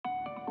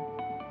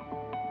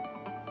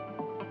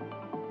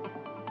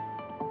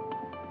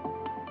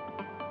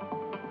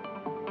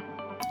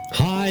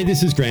Hi,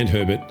 this is Grant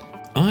Herbert.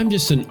 I'm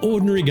just an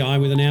ordinary guy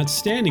with an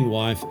outstanding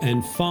wife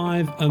and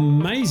 5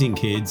 amazing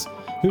kids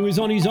who is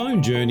on his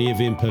own journey of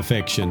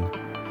imperfection.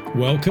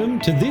 Welcome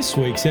to this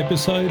week's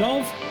episode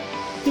of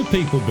The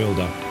People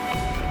Builder.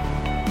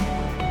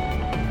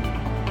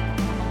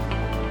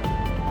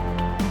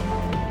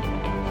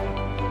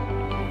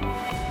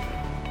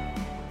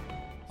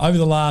 Over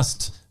the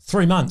last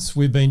 3 months,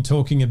 we've been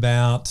talking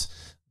about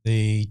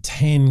the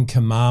 10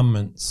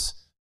 commandments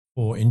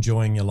for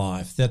enjoying your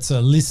life. That's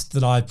a list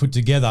that I put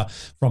together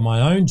from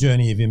my own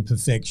journey of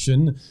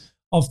imperfection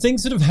of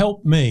things that have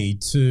helped me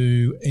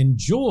to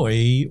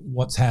enjoy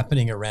what's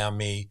happening around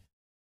me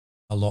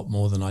a lot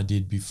more than I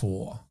did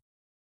before.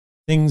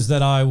 Things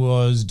that I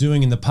was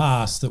doing in the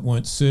past that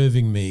weren't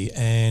serving me,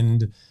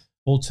 and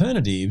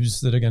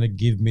alternatives that are going to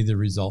give me the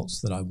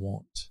results that I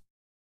want.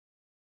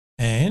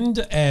 And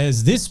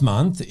as this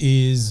month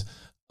is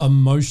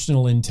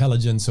Emotional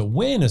Intelligence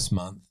Awareness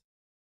Month,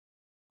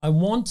 I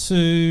want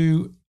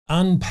to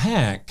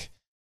unpack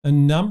a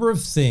number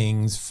of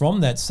things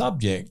from that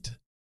subject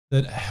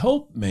that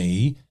help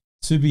me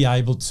to be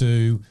able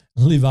to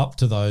live up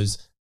to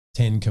those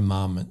 10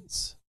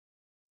 commandments.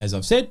 As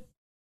I've said,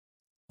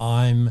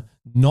 I'm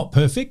not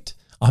perfect.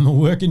 I'm a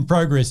work in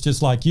progress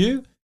just like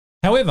you.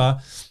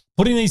 However,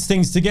 putting these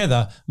things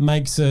together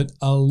makes it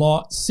a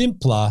lot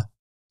simpler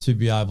to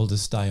be able to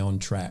stay on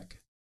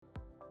track.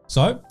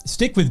 So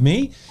stick with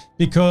me,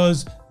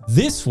 because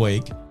this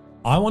week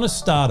I want to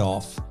start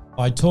off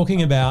by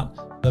talking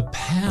about the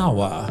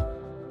power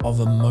of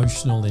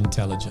emotional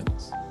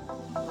intelligence.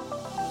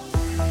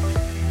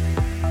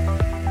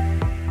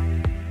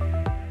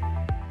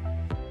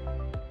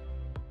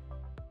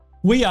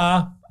 We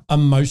are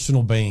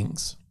emotional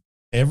beings.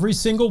 Every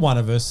single one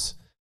of us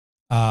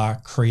are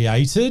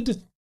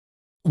created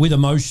with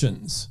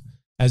emotions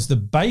as the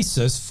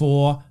basis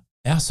for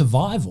our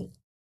survival,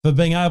 for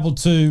being able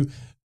to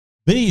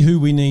be who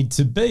we need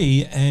to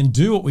be and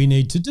do what we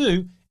need to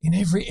do in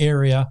every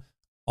area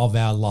of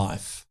our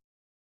life.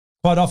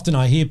 Quite often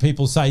I hear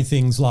people say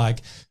things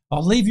like, "Oh,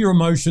 leave your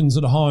emotions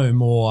at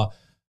home," or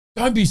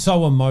 "don't be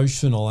so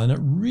emotional." And it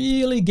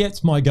really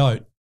gets my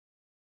goat,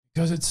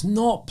 because it's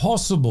not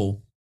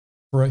possible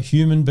for a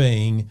human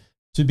being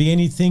to be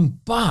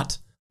anything but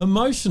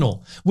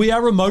emotional. We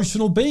are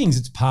emotional beings.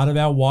 It's part of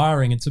our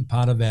wiring. It's a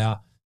part of our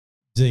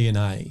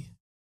DNA.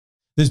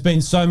 There's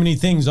been so many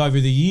things over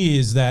the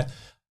years that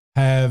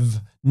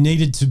have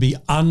needed to be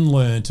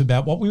unlearned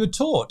about what we were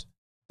taught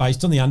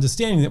based on the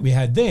understanding that we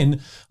had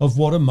then of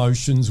what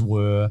emotions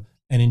were,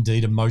 and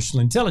indeed emotional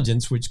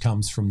intelligence, which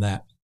comes from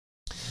that.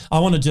 I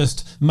want to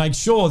just make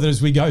sure that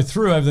as we go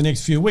through over the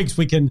next few weeks,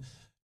 we can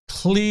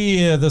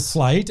clear the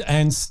slate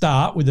and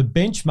start with a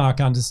benchmark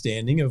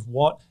understanding of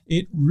what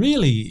it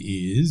really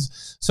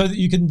is, so that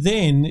you can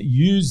then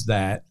use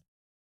that,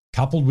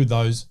 coupled with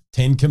those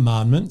 10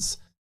 commandments,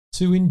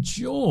 to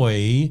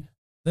enjoy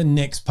the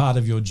next part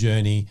of your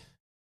journey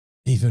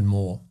even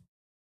more.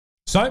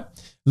 So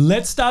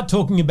let's start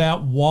talking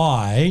about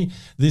why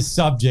this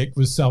subject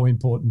was so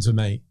important to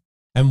me,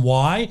 and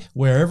why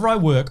wherever I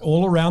work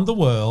all around the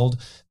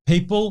world,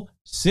 people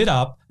sit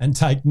up and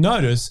take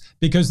notice,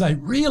 because they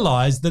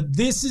realize that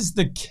this is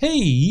the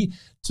key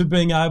to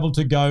being able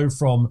to go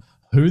from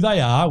who they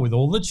are with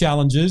all the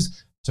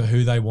challenges to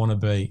who they want to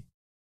be.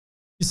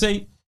 You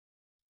see,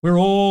 we're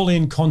all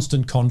in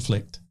constant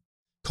conflict.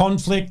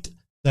 Conflict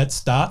that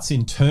starts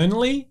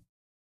internally,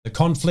 the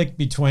conflict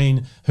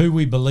between who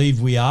we believe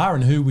we are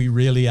and who we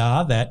really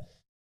are, that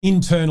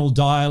internal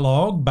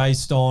dialogue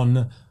based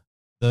on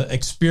the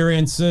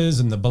experiences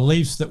and the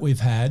beliefs that we've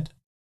had,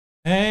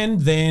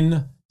 and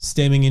then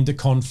stemming into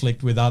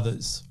conflict with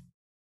others.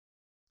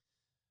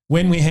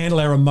 When we handle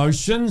our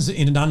emotions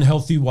in an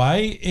unhealthy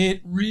way,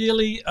 it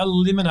really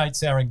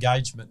eliminates our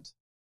engagement,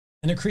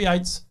 and it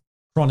creates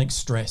chronic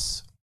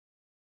stress.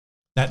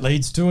 That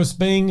leads to us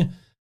being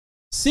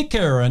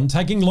sicker and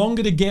taking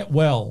longer to get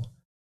well.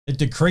 It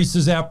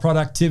decreases our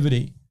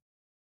productivity.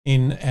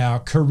 In our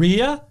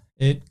career,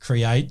 it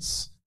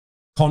creates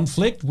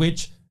conflict,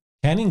 which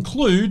can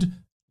include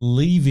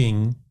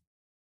leaving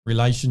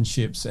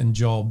relationships and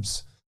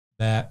jobs.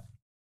 That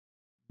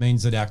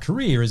means that our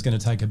career is going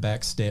to take a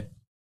back step.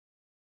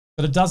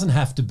 But it doesn't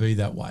have to be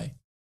that way.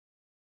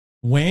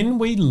 When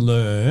we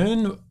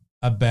learn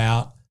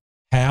about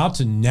how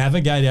to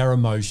navigate our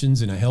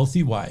emotions in a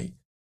healthy way,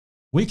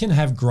 we can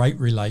have great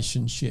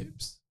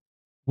relationships.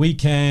 We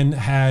can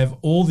have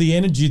all the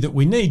energy that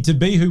we need to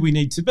be who we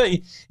need to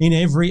be in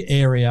every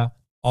area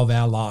of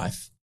our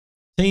life.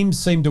 Teams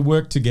seem to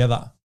work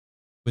together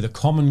with a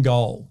common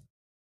goal.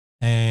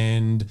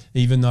 And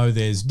even though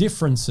there's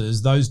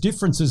differences, those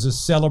differences are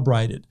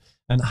celebrated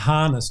and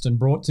harnessed and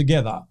brought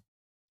together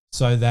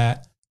so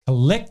that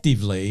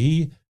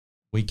collectively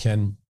we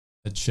can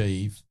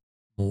achieve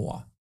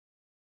more.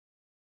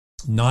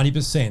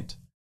 90%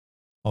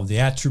 of the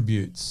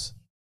attributes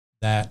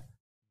that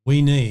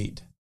we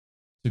need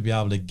to be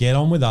able to get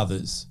on with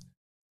others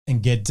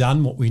and get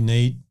done what we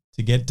need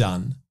to get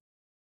done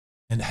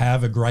and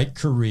have a great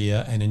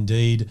career and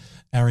indeed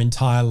our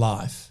entire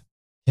life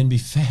can be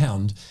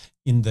found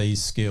in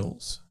these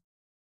skills.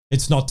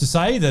 It's not to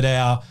say that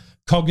our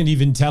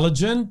cognitive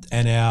intelligence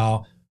and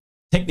our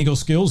technical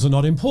skills are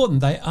not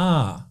important. They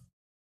are.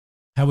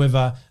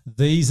 However,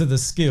 these are the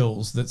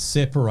skills that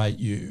separate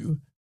you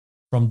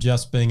from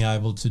just being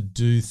able to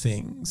do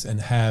things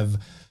and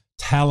have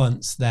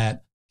talents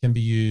that can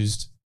be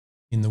used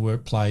in the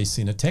workplace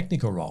in a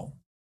technical role.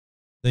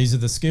 These are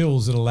the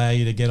skills that allow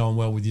you to get on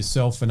well with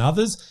yourself and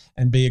others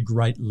and be a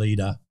great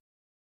leader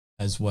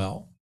as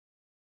well.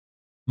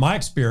 My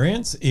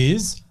experience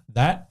is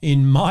that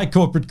in my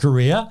corporate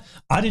career,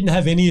 I didn't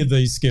have any of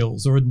these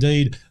skills, or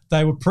indeed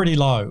they were pretty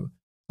low.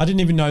 I didn't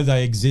even know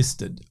they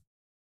existed.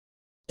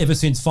 Ever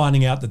since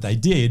finding out that they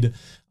did,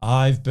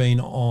 I've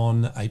been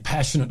on a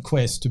passionate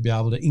quest to be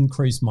able to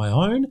increase my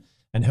own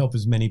and help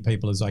as many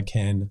people as I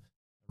can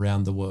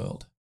around the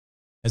world.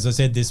 As I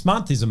said, this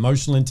month is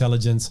Emotional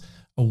Intelligence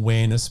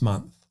Awareness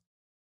Month.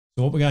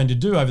 So what we're going to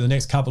do over the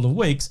next couple of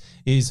weeks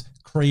is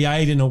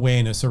create an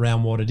awareness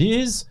around what it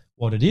is,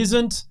 what it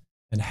isn't,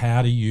 and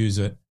how to use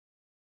it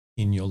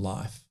in your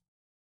life.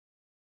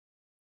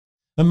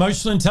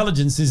 Emotional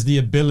intelligence is the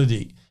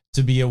ability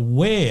to be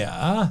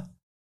aware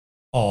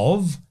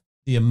of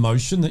the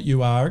emotion that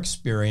you are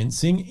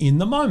experiencing in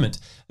the moment,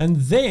 and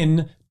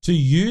then to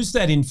use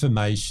that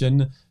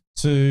information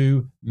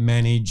to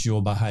manage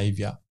your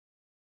behavior.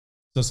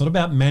 So it's not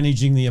about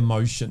managing the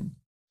emotion.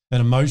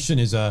 An emotion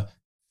is a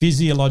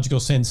physiological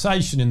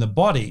sensation in the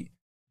body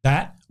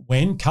that,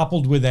 when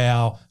coupled with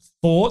our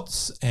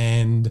thoughts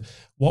and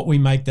what we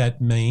make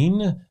that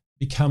mean,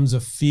 becomes a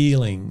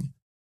feeling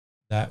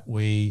that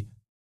we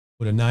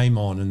put a name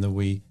on and that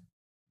we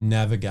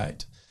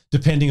navigate.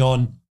 Depending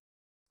on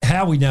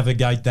how we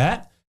navigate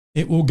that,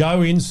 it will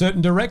go in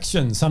certain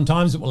directions.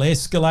 Sometimes it will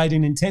escalate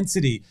in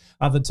intensity.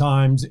 Other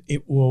times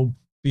it will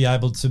be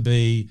able to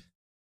be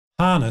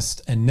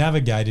harnessed and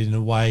navigated in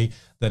a way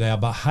that our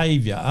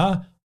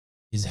behavior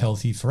is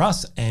healthy for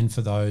us and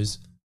for those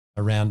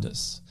around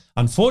us.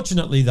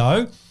 Unfortunately,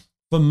 though,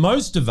 for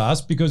most of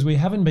us, because we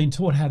haven't been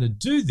taught how to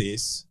do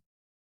this,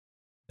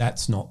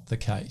 that's not the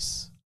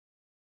case.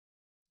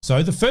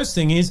 So the first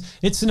thing is,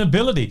 it's an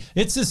ability.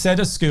 It's a set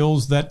of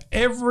skills that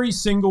every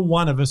single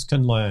one of us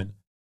can learn.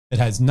 It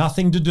has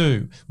nothing to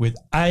do with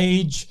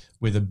age,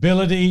 with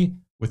ability,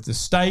 with the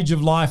stage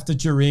of life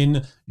that you're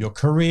in, your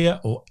career,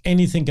 or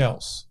anything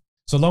else.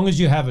 So long as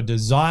you have a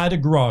desire to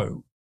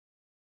grow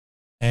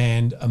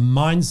and a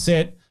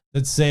mindset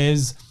that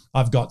says,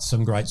 I've got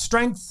some great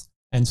strength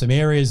and some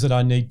areas that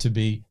I need to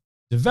be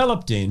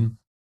developed in,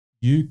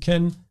 you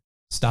can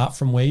start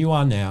from where you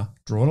are now,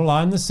 draw a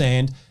line in the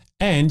sand,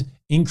 and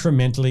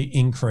incrementally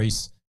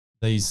increase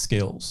these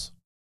skills.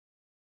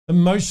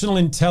 Emotional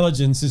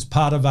intelligence is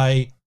part of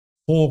a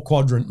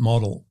 4-quadrant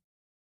model,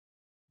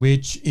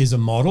 which is a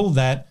model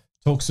that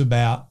talks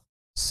about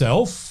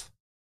self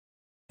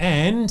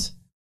and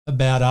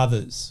about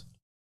others.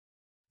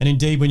 And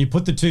indeed, when you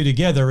put the two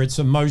together, it's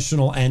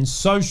emotional and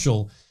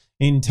social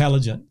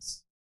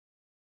intelligence.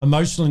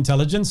 Emotional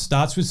intelligence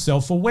starts with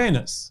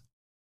self-awareness.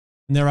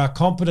 And there are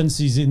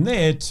competencies in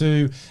there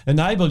to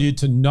enable you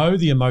to know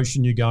the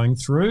emotion you're going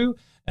through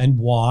and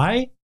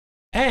why,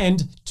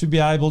 and to be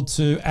able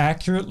to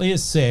accurately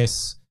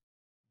assess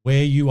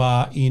where you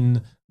are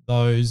in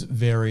those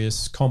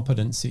various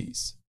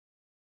competencies.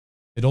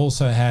 It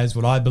also has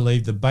what I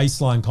believe the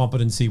baseline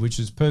competency, which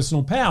is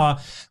personal power,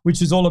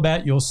 which is all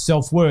about your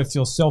self-worth,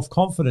 your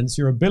self-confidence,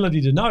 your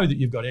ability to know that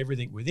you've got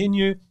everything within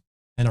you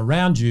and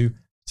around you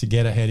to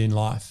get ahead in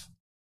life.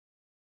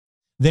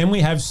 Then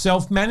we have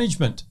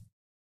self-management,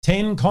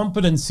 10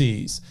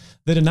 competencies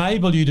that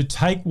enable you to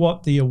take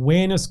what the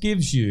awareness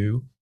gives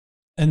you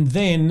and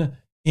then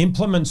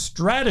implement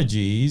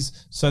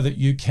strategies so that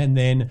you can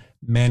then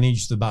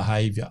manage the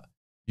behavior.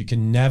 You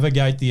can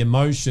navigate the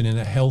emotion in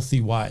a healthy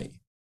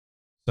way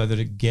so that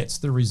it gets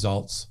the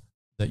results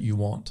that you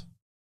want.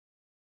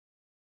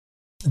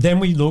 Then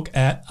we look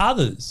at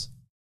others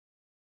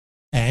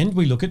and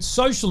we look at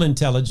social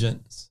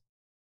intelligence.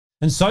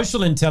 And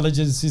social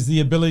intelligence is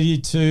the ability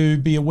to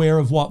be aware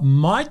of what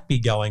might be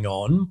going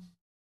on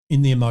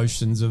in the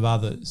emotions of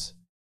others,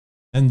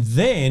 and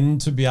then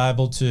to be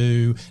able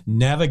to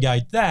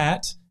navigate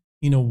that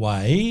in a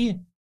way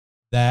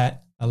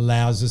that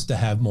allows us to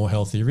have more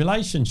healthy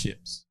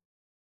relationships.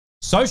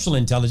 Social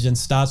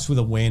intelligence starts with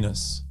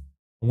awareness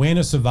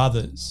of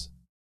others,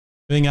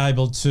 being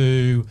able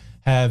to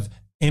have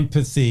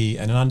empathy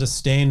and an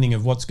understanding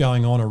of what's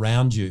going on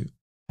around you,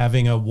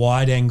 having a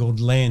wide-angled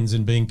lens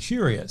and being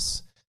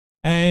curious,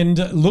 and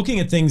looking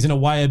at things in a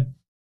way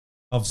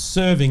of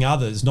serving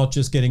others, not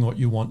just getting what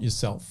you want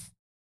yourself.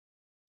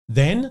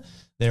 Then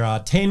there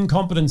are 10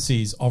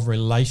 competencies of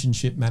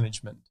relationship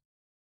management,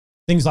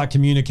 things like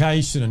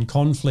communication and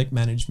conflict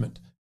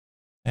management,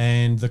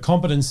 and the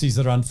competencies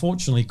that are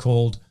unfortunately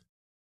called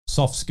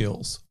soft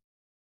skills.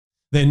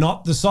 They're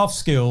not the soft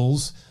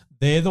skills,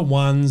 they're the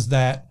ones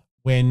that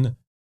when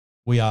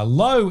we are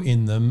low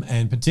in them,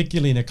 and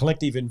particularly in a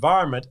collective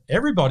environment,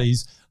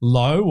 everybody's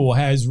low or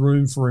has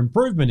room for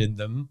improvement in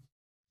them,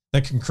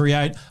 that can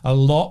create a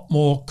lot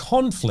more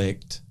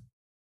conflict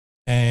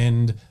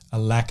and a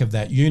lack of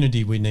that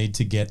unity we need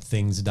to get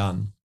things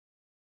done.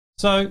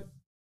 So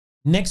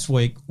next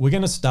week, we're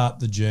going to start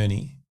the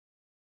journey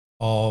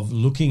of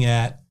looking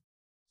at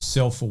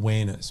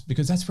self-awareness,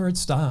 because that's where it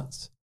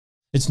starts.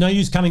 It's no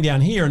use coming down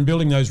here and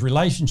building those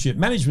relationship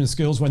management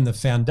skills when the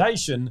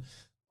foundation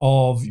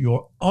of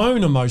your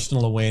own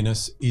emotional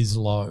awareness is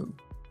low.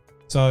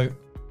 So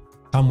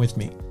come with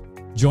me.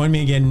 Join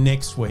me again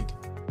next week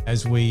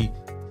as we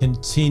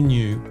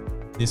continue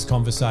this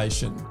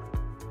conversation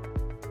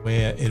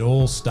where it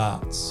all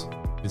starts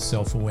with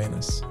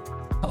self-awareness.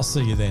 I'll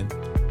see you then.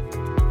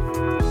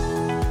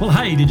 Well,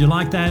 hey, did you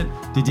like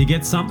that? Did you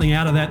get something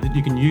out of that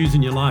you can use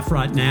in your life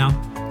right now?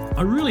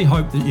 I really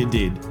hope that you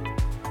did.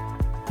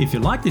 If you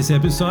like this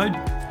episode,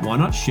 why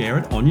not share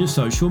it on your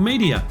social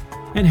media?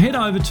 And head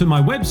over to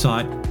my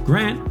website,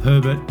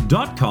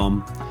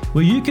 grantherbert.com,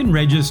 where you can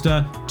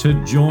register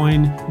to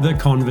join the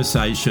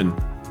conversation.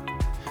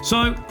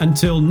 So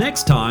until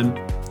next time,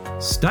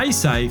 stay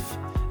safe,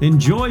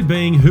 enjoy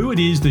being who it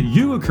is that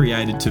you were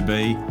created to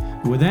be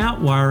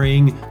without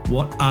worrying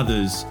what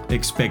others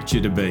expect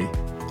you to be.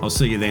 I'll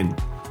see you then.